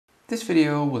This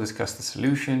video will discuss the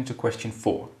solution to question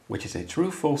 4, which is a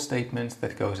true-false statement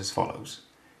that goes as follows.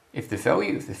 If the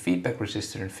value of the feedback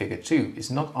resistor in figure 2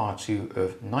 is not R2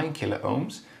 of 9 kilo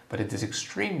ohms, but it is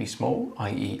extremely small,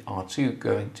 i.e. R2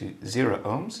 going to 0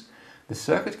 ohms, the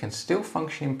circuit can still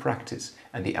function in practice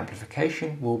and the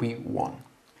amplification will be 1.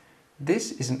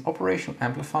 This is an operational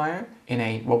amplifier in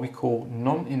a what we call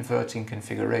non-inverting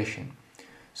configuration.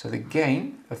 So the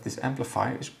gain of this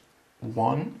amplifier is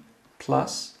 1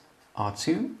 plus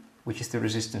R2, which is the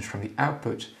resistance from the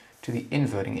output to the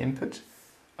inverting input,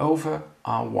 over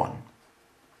R1,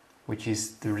 which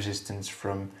is the resistance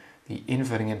from the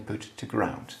inverting input to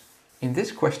ground. In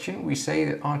this question we say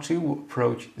that R2 will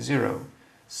approach 0.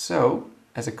 So,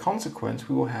 as a consequence,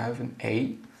 we will have an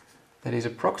A that is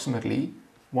approximately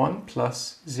 1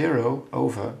 plus 0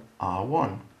 over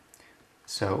R1.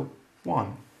 So,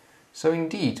 1. So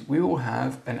indeed, we will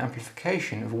have an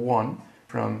amplification of 1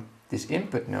 from this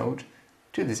input node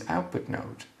to this output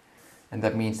node. And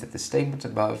that means that the statement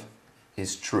above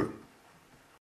is true.